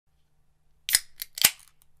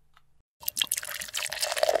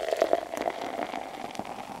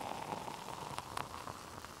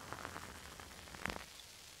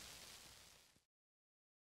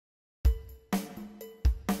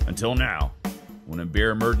Until now, when a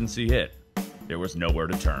beer emergency hit, there was nowhere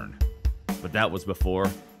to turn. But that was before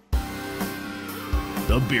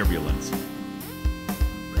the Beerbulance.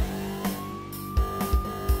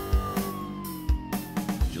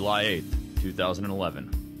 July 8th,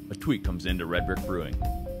 2011, a tweet comes into Red Brick Brewing.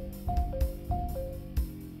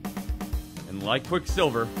 And like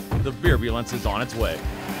Quicksilver, the Beerbulance is on its way.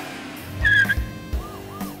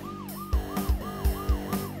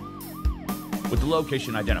 With the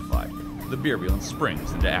location identified, the Beerbulance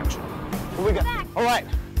springs into action. What we got? All right,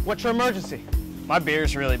 what's your emergency? My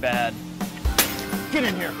beer's really bad. Get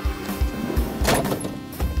in here.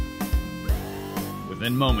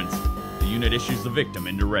 Within moments, the unit issues the victim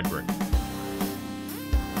into Red Brick.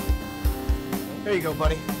 Here you go,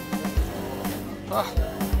 buddy. Oh,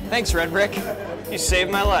 thanks, Red Brick. You saved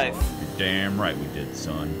my life. You're damn right we did,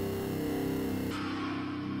 son.